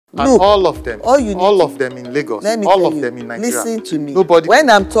And look, all of them, all of them in Lagos, let me all tell of you, them in Nigeria. listen to me. Nobody. When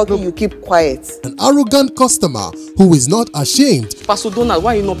I'm talking, you keep quiet. An arrogant customer who is not ashamed. Pastor Donald,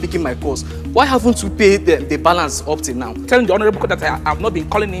 why are you not picking my calls? Why haven't you paid the balance up till now? Telling the honorable court that I have not been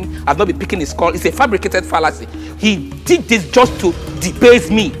calling him, I've not been picking his call. It's a fabricated fallacy. He did this just to debase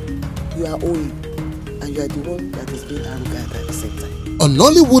me. You are owing, and you are the one that is being arrogant at the same time. A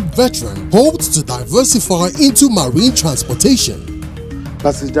Nollywood veteran hopes to diversify into marine transportation.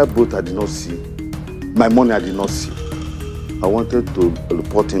 Passenger boat I did not see. My money I did not see. I wanted to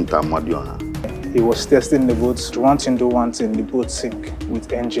report him to Amadioha. He was testing the boats, wanting the boat sink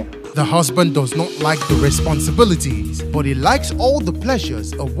with engine. The husband does not like the responsibilities, but he likes all the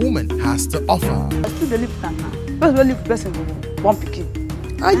pleasures a woman has to offer. I still believe that now. First, believe person one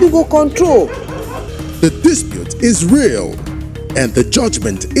pikin. How you go control? The dispute is real, and the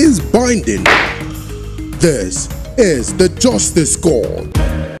judgment is binding. This is the Justice Court.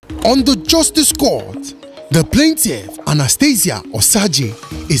 On the Justice Court, the plaintiff, Anastasia Osagie,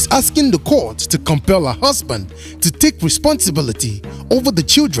 is asking the court to compel her husband to take responsibility over the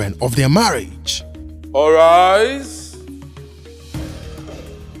children of their marriage. All rise.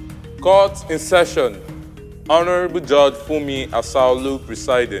 Court in session. Honorable Judge Fumi Asaolu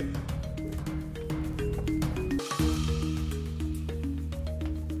presiding.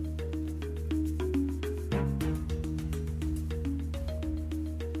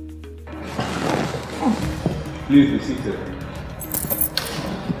 Please be seated.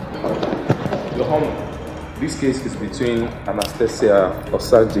 Your Honor, this case is between Anastasia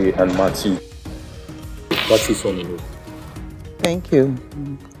Osagie and Matthew. Matthew's on the road. Thank you.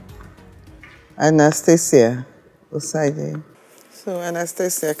 Anastasia Osagie. So,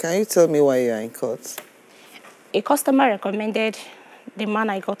 Anastasia, can you tell me why you are in court? A customer recommended the man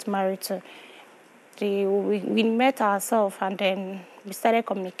I got married to. We met ourselves and then we started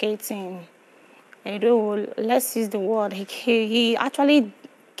communicating. Let's use the word. He actually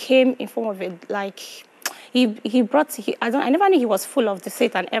came in form of it, like he brought. I never knew he was full of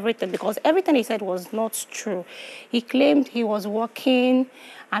deceit and everything, because everything he said was not true. He claimed he was working,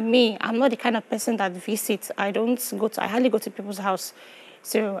 and me, I'm not the kind of person that visits. I hardly go to people's house,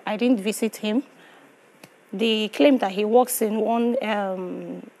 so I didn't visit him. They claimed that he works in one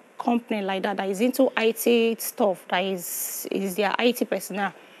company like that is into IT stuff. That is their IT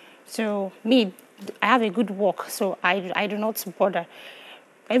personnel. So me, I have a good work, so I do not bother.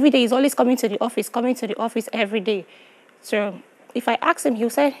 Every day he's always coming to the office every day. So if I ask him,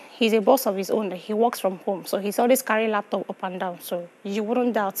 he'll say he's a boss of his own, that he works from home. So he's always carrying laptop up and down, so you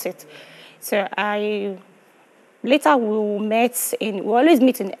wouldn't doubt it. So later we always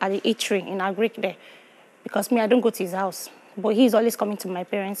meet at the eatery in Agric there, because me, I don't go to his house. But he's always coming to my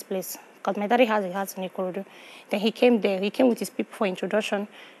parents' place, because my daddy has a house in Ikorodu. Then he came there, he came with his people for introduction.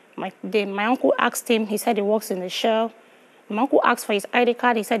 My uncle asked him, he said he works in the Shell. My uncle asked for his ID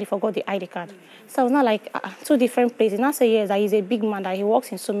card, he said he forgot the ID card. So I was not like, two different places. Now say yes, that he's a big man, that he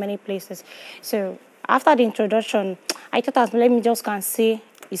works in so many places. So after the introduction, I thought, let me just go and see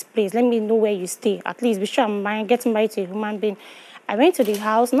his place. Let me know where you stay. At least be sure I'm getting married to a human being. I went to the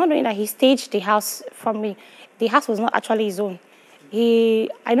house, not knowing that he staged the house from me. The house was not actually his own. I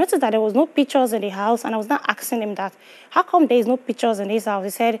noticed that there was no pictures in the house, and I was not asking him that. How come there is no pictures in this house? He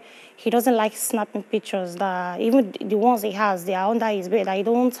said he doesn't like snapping pictures. That even the ones he has, they are under his bed. That he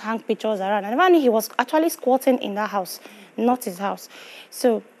don't hang pictures around. And even he was actually squatting in that house, not his house.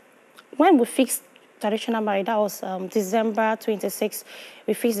 So when we fixed traditional marriage, that was December 26th,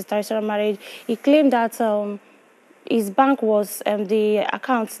 we fixed the traditional marriage. He claimed that his bank was the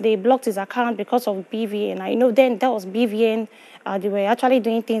accounts, they blocked his account because of BVN. I know then that was BVN. They were actually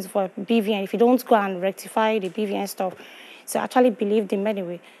doing things for BVN. If you don't go and rectify the BVN stuff. So I actually believed him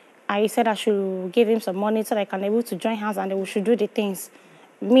anyway. I said I should give him some money so that I can be able to join hands and we should do the things.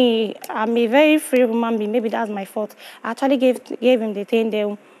 Me, I'm a very free woman being. Maybe that's my fault. I actually gave him the thing.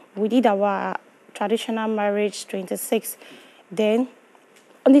 Then we did our traditional marriage 26. Then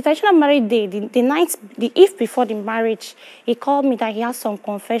on the traditional marriage day, the eve before the marriage, he called me that he has some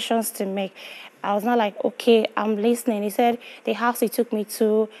confessions to make. I was not like, okay, I'm listening. He said the house he took me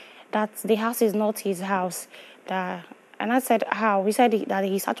to, that the house is not his house. And I said, how? He said that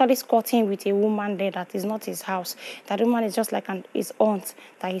he's actually squatting with a woman there that is not his house. That woman is just like his aunt,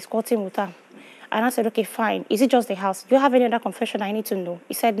 that he's squatting with her. And I said, okay, fine. Is it just the house? Do you have any other confession I need to know?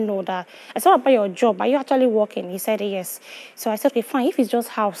 He said, no. I said, about your job? Are you actually working? He said, yes. So I said, okay, fine. If it's just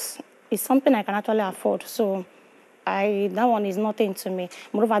house, it's something I can actually afford. So that one is nothing to me.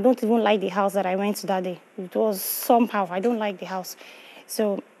 Moreover, I don't even like the house that I went to that day. It was somehow, I don't like the house.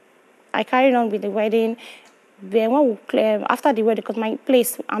 So I carried on with the wedding. Then when after the wedding, because my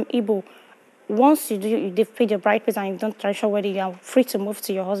place, I'm Igbo, once they've paid your bride price and you've done traditional wedding, you're free to move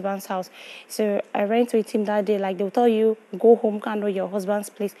to your husband's house. So I went with him that day. Like, they'll tell you, go home, can't know your husband's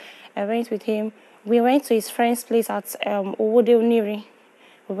place. I went with him. We went to his friend's place at Owode Oniri.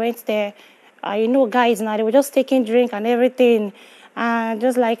 We went there. You know, guys now, they were just taking drink and everything. And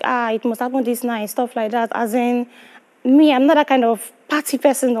just like, it must happen this night, stuff like that. As in, me, I'm not that kind of party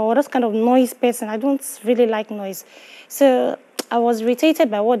person or that kind of noise person. I don't really like noise. So I was irritated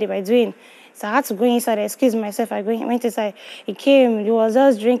by what they were doing. So I had to go inside, excuse myself. Went inside. He came, he was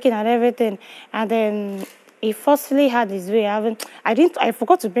just drinking and everything. And then he forcefully had his way. I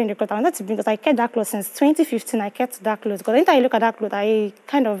forgot to bring the clothes. I wanted to bring because I kept that clothes since 2015. I kept that clothes. Because anytime I look at that clothes, I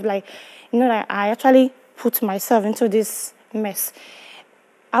kind of like, you know, like I actually put myself into this mess.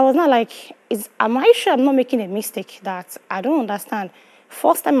 I was not like, am I sure I'm not making a mistake that I don't understand?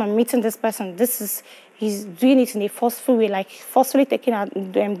 First time I'm meeting this person, he's doing it in a forceful way, like forcefully taking out,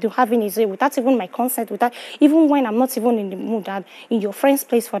 having his way without even my consent, even when I'm not even in the mood, in your friend's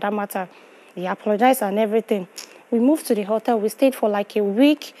place for that matter. He apologized and everything. We moved to the hotel. We stayed for like a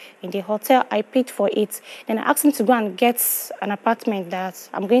week in the hotel. I paid for it. Then I asked him to go and get an apartment that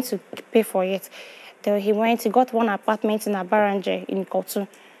I'm going to pay for it. Then he got one apartment in Abaranje in Ikotu.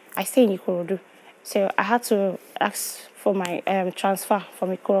 I stay in Ikorodu. So I had to ask for my transfer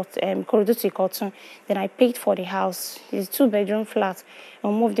from Ikorodu to Ikotu. Then I paid for the house. It's a 2-bedroom flat. I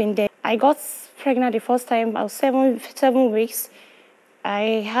moved in there. I got pregnant the first time. I was 7 weeks.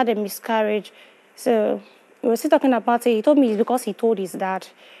 I had a miscarriage. So we were still talking about it. He told me it's because he told his dad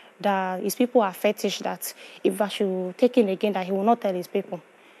that his people are fetish, that if I should take him again, that he will not tell his people.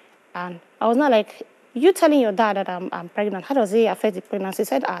 And I was not like, you telling your dad that I'm pregnant, how does it affect the pregnancy? He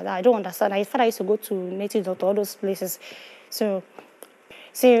said, I don't understand. His father used to go to native doctor, all those places. So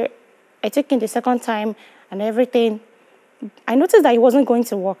I took him the second time and everything. I noticed that he wasn't going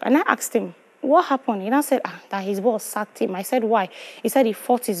to work. And I asked him, what happened? He now said that his boss sacked him. I said, why? He said he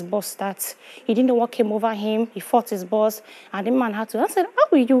fought his boss, that he didn't know what came over him. He fought his boss, and the man had to. I said, how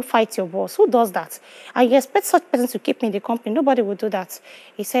will you fight your boss? Who does that? I expect such person to keep me in the company. Nobody would do that.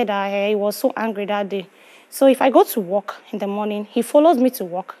 He said he was so angry that day. So if I go to work in the morning, he follows me to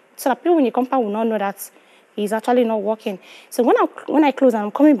work, so that people in the company will not know that he's actually not working. So when I close and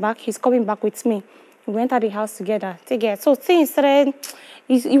I'm coming back, he's coming back with me. We went out the house together. So things started.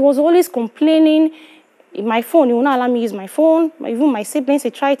 He was always complaining. My phone, he will not allow me to use my phone. Even my siblings, he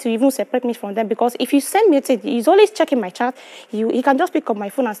tried to even separate me from them, because if you send me a text, he's always checking my chat. He can just pick up my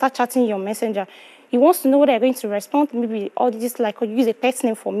phone and start chatting your messenger. He wants to know whether you're going to respond. Maybe all this, like, you use a pet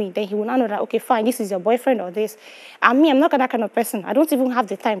name for me. Then he will not know that, okay, fine, this is your boyfriend or this. And me, I'm not that kind of person. I don't even have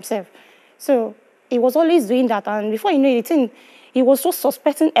the time, self. So he was always doing that. And before you know it, he was just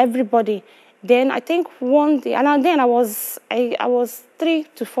suspecting everybody. Then I think one day, and then I was 3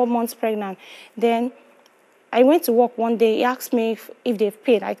 to 4 months pregnant. Then I went to work one day. He asked me if they've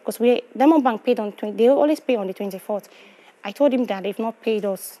paid, because Diamond Bank paid they always pay on the 24th. I told him that they've not paid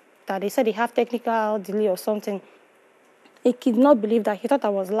us, that they said they have technical delay or something. He could not believe that. He thought I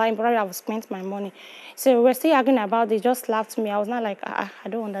was lying, but I was spent my money. So we were still arguing about it. They just laughed at me. I was not like, I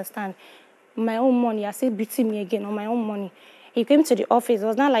don't understand. My own money, I still beating me again on my own money. He came to the office. It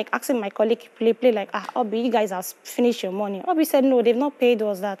was not like asking my colleague to play like, Obi, you guys have finished your money. Obi said, no, they've not paid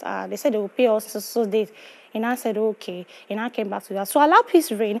us that. They said they will pay us so date. And I said, okay. And I came back to that. So I allow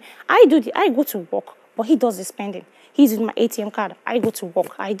peace reign. I go to work, but he does the spending. He's with my ATM card. I go to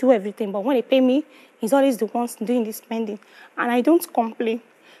work. I do everything. But when they pay me, he's always the one doing the spending. And I don't complain.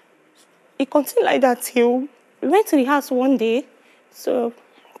 It continued like that till we went to the house one day. So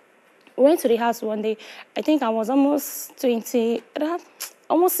we went to the house one day. I think I was almost 6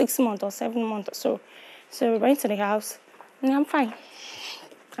 months or 7 months or so. So we went to the house, and I'm fine.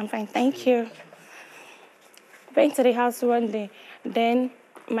 I'm fine, thank you. Went to the house one day. Then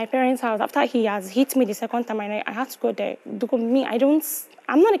my parents' house, after he has hit me the second time, I had to go there. Because me, I'm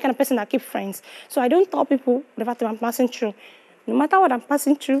not the kind of person that keep friends. So I don't tell people the fact that I'm passing through. No matter what I'm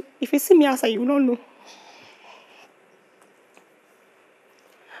passing through, if you see me outside, you don't know.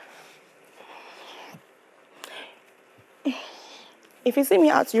 If you see me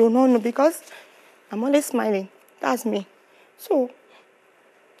out, you will not know, because I'm always smiling. That's me. So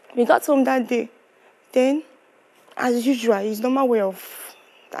we got home that day. Then, as usual, his normal way of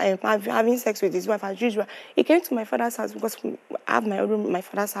having sex with his wife, as usual, he came to my father's house, because I have my room in my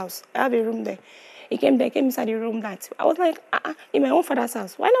father's house. I have a room there. He came inside the room that I was like, in my own father's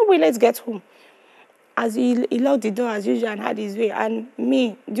house. Why not let's get home? As he locked the door as usual and had his way. And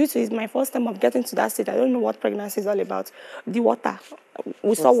me, due to my first time of getting to that state, I don't know what pregnancy is all about. The water.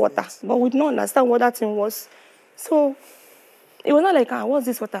 We saw water, but we didn't understand what that thing was. So it was not like, what's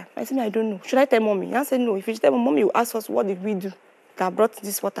this water? I said, I don't know. Should I tell mommy? I said, no. If you tell mommy, you ask us, what did we do that brought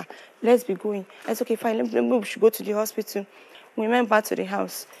this water? Let's be going. I said, okay, fine. We should go to the hospital. We went back to the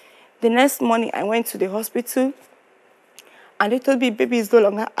house. The next morning, I went to the hospital, and they told me baby is no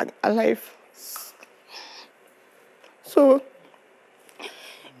longer alive. So,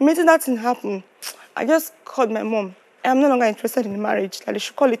 immediately that thing happened, I just called my mom. I'm no longer interested in the marriage. Like, they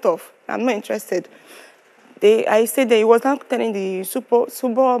should call it off. I'm not interested. I said that he was not telling the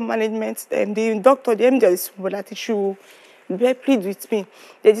super management, the doctor, the MD of the super, that he should plead with me.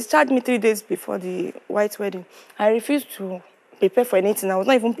 They discharged me 3 days before the white wedding. I refused to prepare for anything. I was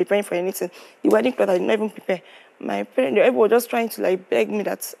not even preparing for anything. The wedding cloth, I did not even prepare. My parents, everyone was just trying to like beg me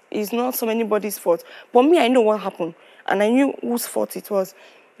that it's not so anybody's fault. But me, I know what happened. And I knew whose fault it was.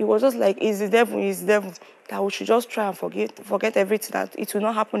 It was just like, it's the devil, that we should just try and forget everything, that it will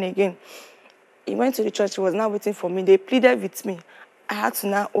not happen again. He went to the church, he was now waiting for me. They pleaded with me. I had to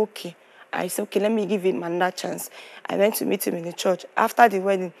now, okay. I said, okay, let me give him another chance. I went to meet him in the church. After the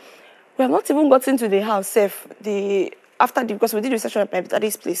wedding, we have not even gotten to the house safe. Because we did reception at my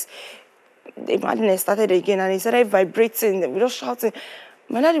daddy's place, the madness started again, and he started vibrating. We were just shouting.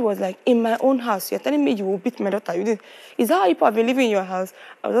 My daddy was like, in my own house, you're telling me you will beat my daughter. You did. Is that how people have been living in your house?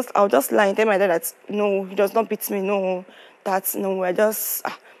 I'll just lie and tell my dad that, no, he does not beat me. No,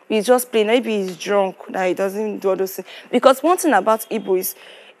 he's just playing. Maybe he's drunk, that he doesn't do all those things. Because one thing about Igbo is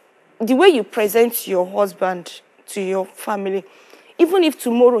the way you present your husband to your family, even if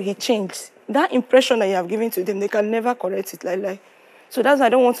tomorrow he changed, that impression that you have given to them, they can never correct it. Like. So that's why I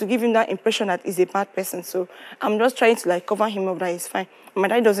don't want to give him that impression that he's a bad person. So I'm just trying to like cover him up that he's fine. My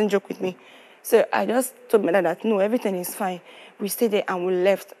dad doesn't joke with me. So I just told my dad that no, everything is fine. We stayed there and we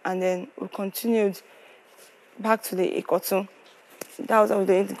left, and then we continued back to the Ikoton. That was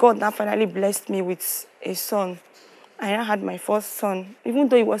how God now finally blessed me with a son. I had my first son, even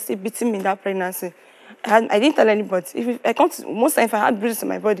though he was still beating me in that pregnancy. I didn't tell anybody. Most times if I had bruises on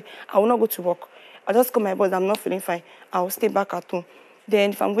my body, I will not go to work. I'll just call my boss, I'm not feeling fine. I'll stay back at home.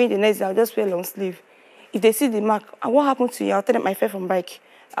 Then if I'm going the next day, I'll just wear long sleeve. If they see the mark, what happened to you? I'll tell them I fell from bike.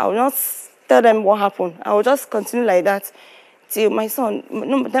 I will not tell them what happened. I will just continue like that till my son.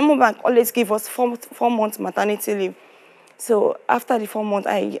 Then bank always give us 4 months maternity leave. So after the 4 months,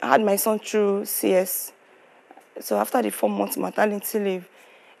 I had my son through CS. So after the 4 months maternity leave,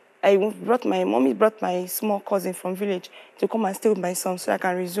 mommy brought my small cousin from village to come and stay with my son so I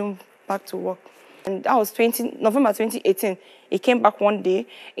can resume back to work. And that was November 2018. He came back one day.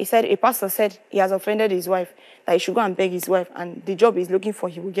 A pastor said he has offended his wife, that he should go and beg his wife, and the job he's looking for,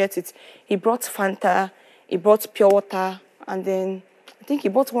 he will get it. He brought Fanta, he brought pure water, and then I think he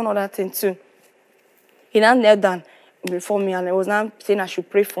bought one other thing too. He now knelt down before me, and I was now saying I should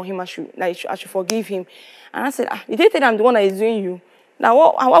pray for him, I should forgive him. And I said, you didn't tell I'm the one that is doing you. Now,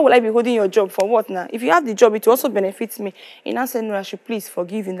 why would I be holding your job? For what now? If you have the job, it will also benefit me. He now said, no, I should please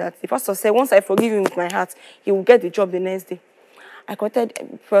forgive him. That the pastor said, once I forgive him with my heart, he will get the job the next day. I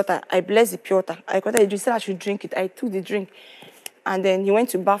collected pure water. I blessed the pure water. I collected it. He said I should drink it. I took the drink. And then he went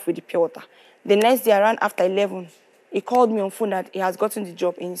to bath with the pure water. The next day, around after 11, he called me on phone that he has gotten the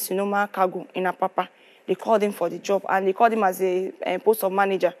job in Sonoma Cargo in Apapa. They called him for the job, and they called him as a post of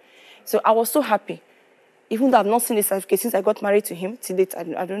manager. So I was so happy. Even though I've not seen the certificate since I got married to him, to date, I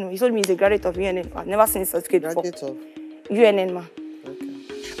don't know. He told me he's a graduate of UNN. I've never seen the certificate before. Graduate of? UNN, ma. Okay.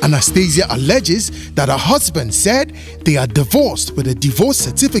 Anastasia alleges that her husband said they are divorced with a divorce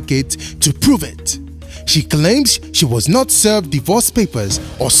certificate to prove it. She claims she was not served divorce papers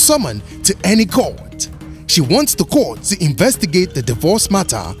or summoned to any court. She wants the court to investigate the divorce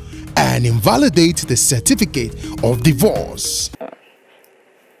matter and invalidate the certificate of divorce.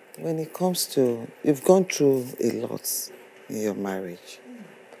 When it comes to, you've gone through a lot in your marriage.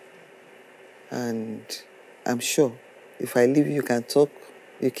 And I'm sure if I leave you can talk,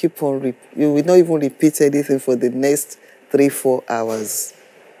 you keep on, you will not even repeat anything for the next 3-4 hours.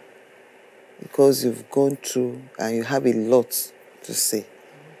 Because you've gone through and you have a lot to say.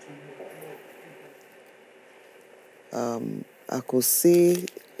 I could see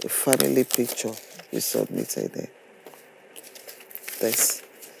a family picture you submitted there. This.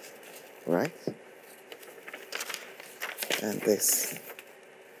 Right? And this.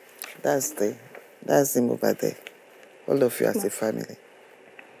 That's him over there. All of you as a family.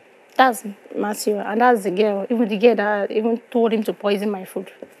 That's Matthew, and that's the girl. Even the girl that even told him to poison my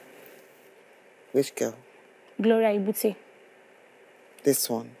food. Which girl? Gloria Ibute. This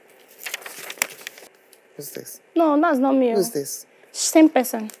one. Who's this? No, that's not me. Who's this? Same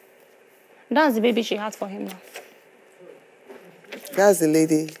person. That's the baby she had for him now. That's the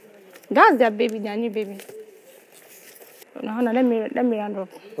lady. That's their baby, their new baby. No, let me round up.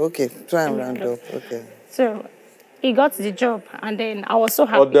 Okay, try and round up. Okay. So he got the job, and then I was so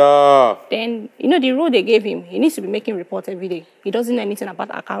happy. Order. Then, you know, the role they gave him, he needs to be making reports every day. He doesn't know anything about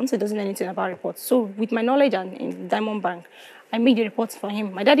accounts. He doesn't know anything about reports. So with my knowledge and in Diamond Bank, I make the reports for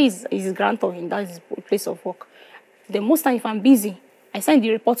him. My daddy is his grantor, and that's his place of work. The most time, if I'm busy, I send the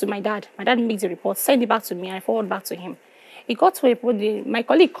report to my dad. My dad makes the report, send it back to me, and I forward back to him. It got to a point, my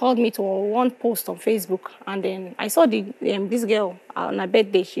colleague called me to one post on Facebook, and then I saw this girl on her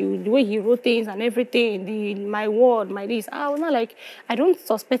birthday. The way he wrote things and everything, my word, my this. I was not like, I don't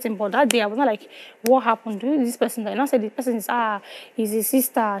suspect him, but that day I was not like, what happened? Who is this person? And I said, this person is, he's his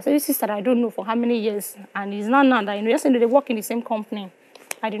sister. I said, this sister that I don't know for how many years, and he's not now that I know. Yesterday they work in the same company.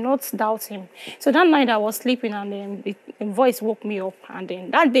 I did not doubt him. So that night I was sleeping, and then the voice woke me up, and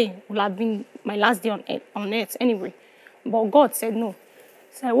then that day would have been my last day on earth anyway. But God said no.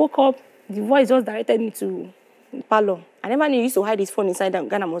 So I woke up, the voice just directed me to parlor. I never knew he used to hide his phone inside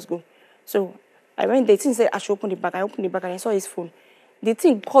Ghana Must Go. So I went there, the thing said I should open the bag. I opened the bag and I saw his phone. The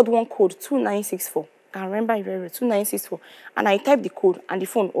thing called one code, 2964. I can remember it very well, 2964. And I typed the code and the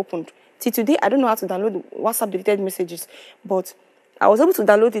phone opened. Till today, I don't know how to download WhatsApp deleted messages, but I was able to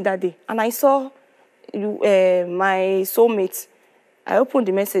download it that day. And I saw my soulmate. I opened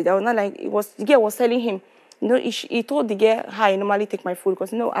the message. I was not like, the girl was telling him, you know, he told the girl how I normally take my food.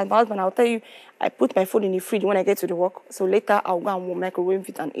 Because, you know, as my husband, I'll tell you, I put my food in the fridge when I get to the work. So later, I'll go and microwave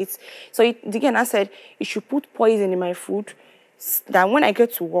it and eat. So the girl now said, you should put poison in my food. That when I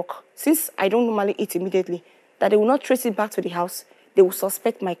get to work, since I don't normally eat immediately, that they will not trace it back to the house. They will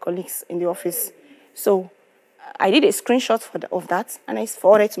suspect my colleagues in the office. So I did a screenshot of that, and I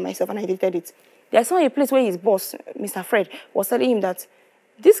forwarded it to myself, and I deleted it. I saw a place where his boss, Mr. Fred, was telling him that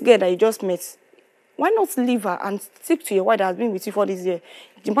this girl that you just met, why not leave her and stick to your wife that has been with you for this year?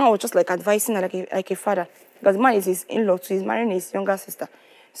 The man was just like advising her like a father, because the man is his in-law, so he's marrying his younger sister.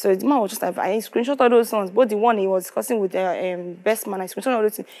 So the man was just like, I screenshot all those ones, both the one he was discussing with the best man, I screenshot all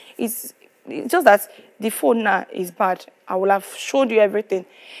those things. It's just that the phone now is bad. I will have showed you everything.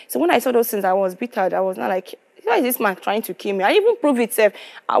 So when I saw those things, I was bitter. I was not like, why is this man trying to kill me? I even proved it.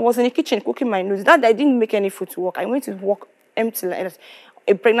 I was in the kitchen cooking my noodles. That I didn't make any food to work. I went to work empty like that.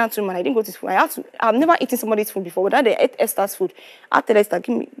 A pregnant woman. I didn't go to school. I've never eaten somebody's food before. But that day I ate Esther's food. I tell Esther,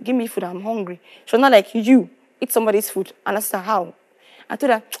 give me food. I'm hungry. She was not like, you eat somebody's food. And I said, how? I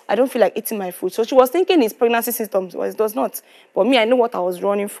told her, I don't feel like eating my food. So she was thinking it's pregnancy symptoms. Well, it does not. But me, I know what I was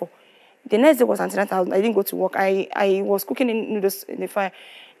running for. The next day was antenatal. I didn't go to work. I was cooking noodles in the fire.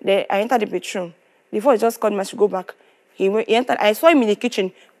 I entered the bedroom. Before he just called me, I should go back. He entered. I saw him in the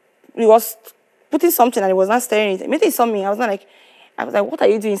kitchen. He was putting something and he was not staring at it. Immediately he saw me. I was like, what are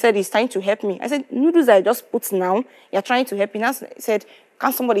you doing? He said, he's trying to help me. I said, noodles I just put now. You're trying to help me. Now he said,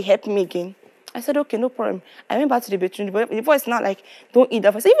 can't somebody help me again? I said, okay, no problem. I went back to the bedroom. The voice not like, don't eat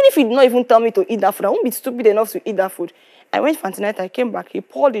that food. So even if he did not even tell me to eat that food, I won't be stupid enough to eat that food. I went for antenatal. I came back. He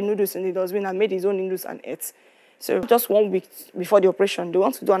poured the noodles in the dustbin and made his own noodles and ate. So just 1 week before the operation, they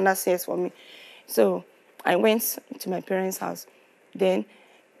want to do another CS for me. So I went to my parents' house. Then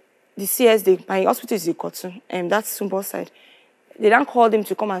the CS, my hospital is in Kotu, and that's Sumbo side. They then called him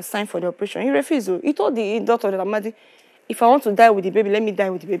to come and sign for the operation. He refused. He told the doctor that, Amadi, if I want to die with the baby, let me die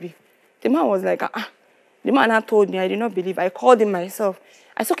with the baby. The man was like, The man had told me, I did not believe. I called him myself.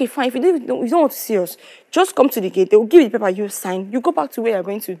 I said, okay, fine. If you don't want to see us, just come to the gate. They will give you the paper, you sign. You go back to where you're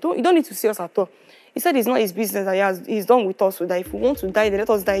going to. You don't need to see us at all. He said it's not his business that he's done with us, so that if we want to die there, let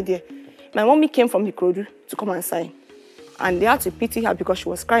us die there. My mommy came from Ikorodu to come and sign. And they had to pity her because she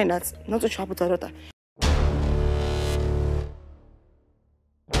was crying that not to happen to her daughter.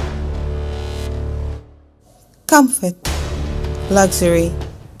 Comfort, luxury,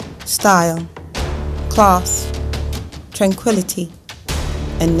 style, class, tranquility,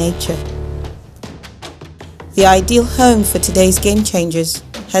 and nature. The ideal home for today's game changers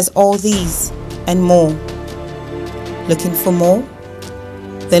has all these and more. Looking for more?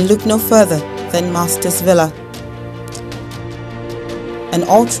 Then look no further than Masters Villa. An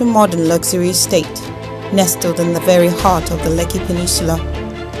ultra-modern luxury estate nestled in the very heart of the Lekki Peninsula.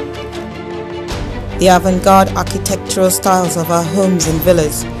 The avant-garde architectural styles of our homes and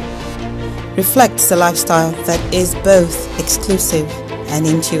villas reflects a lifestyle that is both exclusive and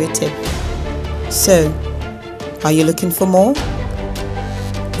intuitive. So, are you looking for more?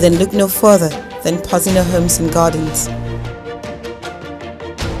 Then look no further than Pazino Homes and Gardens.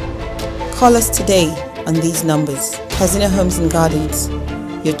 Call us today on these numbers. Pazino Homes and Gardens,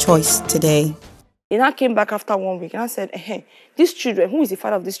 your choice today. He now came back after 1 week and I said, hey, these children, who is the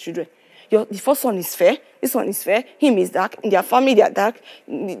father of these children? the first one is fair, this one is fair, him is dark, in their family they are dark,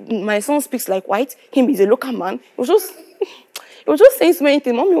 my son speaks like white, him is a local man. It was just saying so many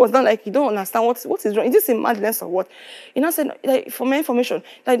things. Mommy was not like, you don't understand what is wrong. Is this a madness or what? He now said, like, for my information,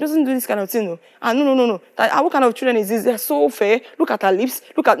 that he doesn't do this kind of thing. No. No. That, what kind of children is this? They're so fair. Look at her lips.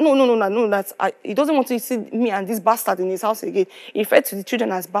 Look at, no. That's, he doesn't want to see me and this bastard in his house again. He referred to the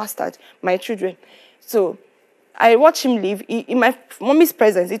children as bastard, my children. So I watched him leave. In my mommy's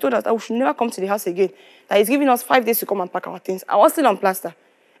presence, he told us that we should never come to the house again. That he's giving us 5 days to come and pack our things. I was still on plaster.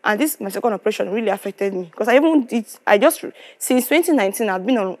 And this, my second operation, really affected me. Because since 2019, I've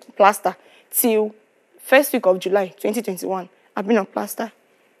been on plaster till first week of July, 2021. I've been on plaster.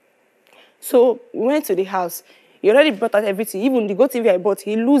 So we went to the house. He already brought out everything. Even the GoTV I bought,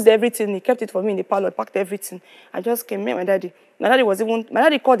 he lost everything. He kept it for me in the parlor, packed everything. I just came, met my daddy. My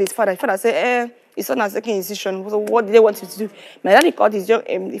daddy called his father. His father said, his son has taken a decision. So what did they want him to do? My daddy called his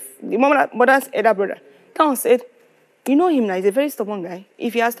the mother's elder brother. Town said, you know him now, he's a very stubborn guy.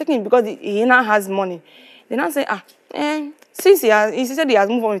 If he has taken it because he now has money, they now say, since he said he has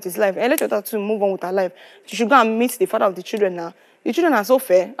moved on with his life, let your daughter to move on with her life. She should go and meet the father of the children now. The children are so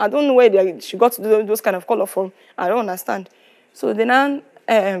fair. I don't know where she got to do those kind of color from. I don't understand. So he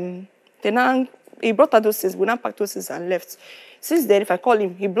brought out those things. We now packed those things and left. Since then, if I call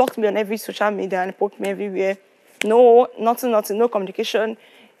him, he blocked me on every social media and poked me everywhere. No, nothing, no communication.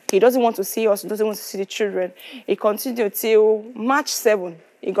 He doesn't want to see us. He doesn't want to see the children. He continued till March 7.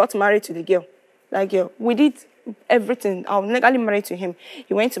 He got married to the girl. That girl. We did everything. I was legally married to him.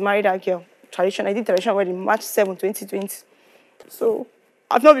 He went to marry that girl. I did traditional wedding March 7, 2020. So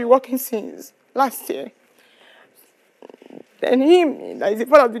I've not been working since last year. Then him, that is the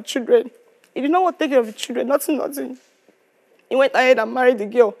father of the children, he did not want to take care of the children. Nothing. He went ahead and married the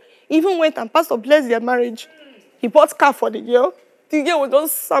girl. He even went and pastor blessed their marriage. He bought car for the girl. The girl was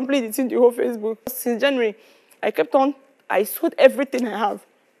just sampling it in the whole Facebook. Since January, I sold everything I have.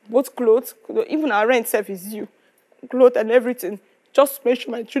 Both clothes, even our rent self is due. Clothes and everything. Just to make sure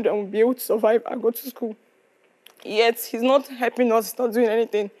my children will be able to survive and go to school. Yet, he's not helping us, he's not doing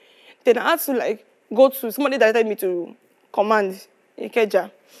anything. Then I had to go to, somebody directed me to command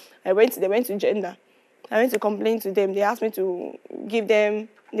Ikeja. They went to gender. I went to complain to them. They asked me to give them.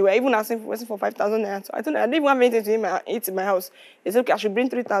 They were even asking for 5,000 naira. So I told them I didn't even have anything to eat in my house. They said, okay, I should bring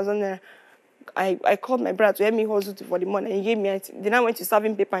 3,000 naira. I called my brother to help me hustle for the money. He gave me it. Then I went to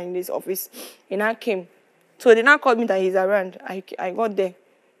serving paper in his office. And I came. So they now called me that he's around. I got there.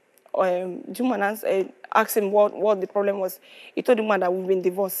 Juman asked him what the problem was. He told the man that we've been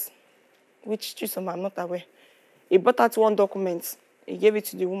divorced. Which I'm not aware. He brought out one document. He gave it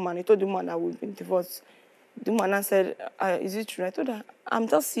to the woman. He told the woman that we've been divorced. The woman said, is it true? I told her, I'm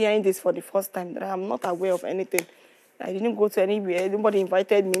just hearing this for the first time, that I'm not aware of anything. I didn't go to anywhere. Nobody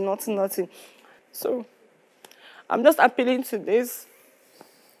invited me, nothing. So I'm just appealing to this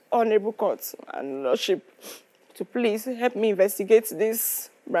honorable court and lordship to please help me investigate this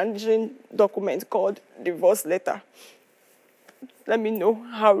brandishing document called divorce letter. Let me know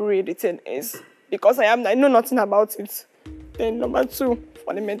how real the thing is. Because I know nothing about it. Then number 2,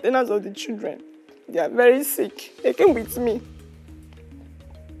 for the maintenance of the children. They are very sick. They came with me.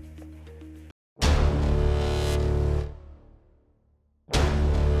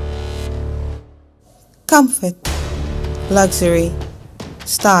 Comfort, luxury,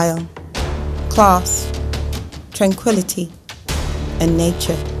 style, class, tranquility, and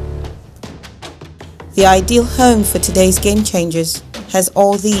nature. The ideal home for today's game changers has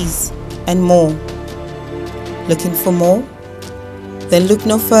all these and more. Looking for more? Then look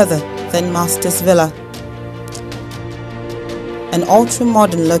no further than Masters Villa, an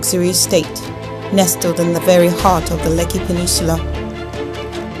ultra-modern luxury estate nestled in the very heart of the Lekki Peninsula.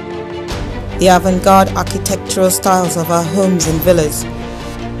 The avant-garde architectural styles of our homes and villas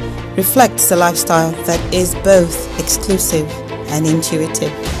reflects a lifestyle that is both exclusive and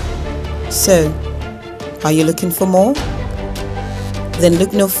intuitive. So, are you looking for more? Then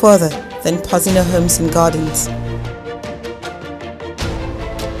look no further than Pazino Homes and Gardens.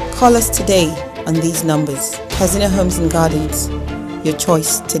 Call us today on these numbers. Pazino Homes and Gardens, your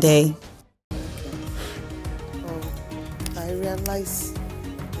choice today. I realize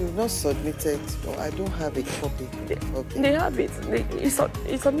you've not submitted, or I don't have a copy. They have it. It's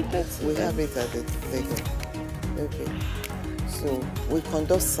submitted. We have it at the Lego. Okay. So we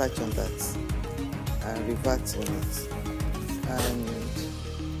conduct search on that and revert on it.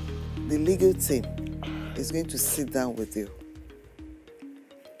 And the legal team is going to sit down with you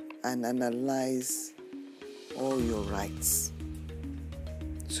and analyze all your rights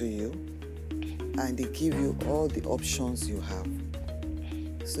to you, and they give you all the options you have.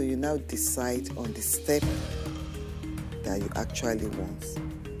 So you now decide on the step that you actually want.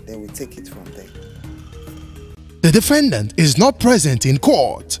 Then we take it from there. The defendant is not present in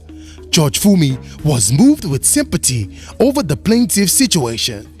court. Judge Funmi was moved with sympathy over the plaintiff's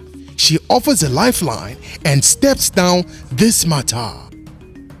situation. She offers a lifeline and steps down this matter. All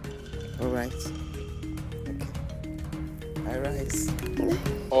right. Okay. I rise.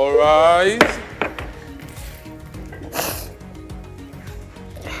 All right.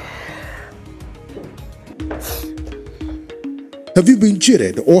 Have you been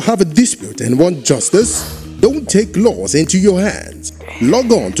cheated or have a dispute and want justice? Don't take laws into your hands. Log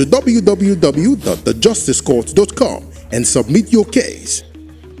on to www.thejusticescourt.com and submit your case.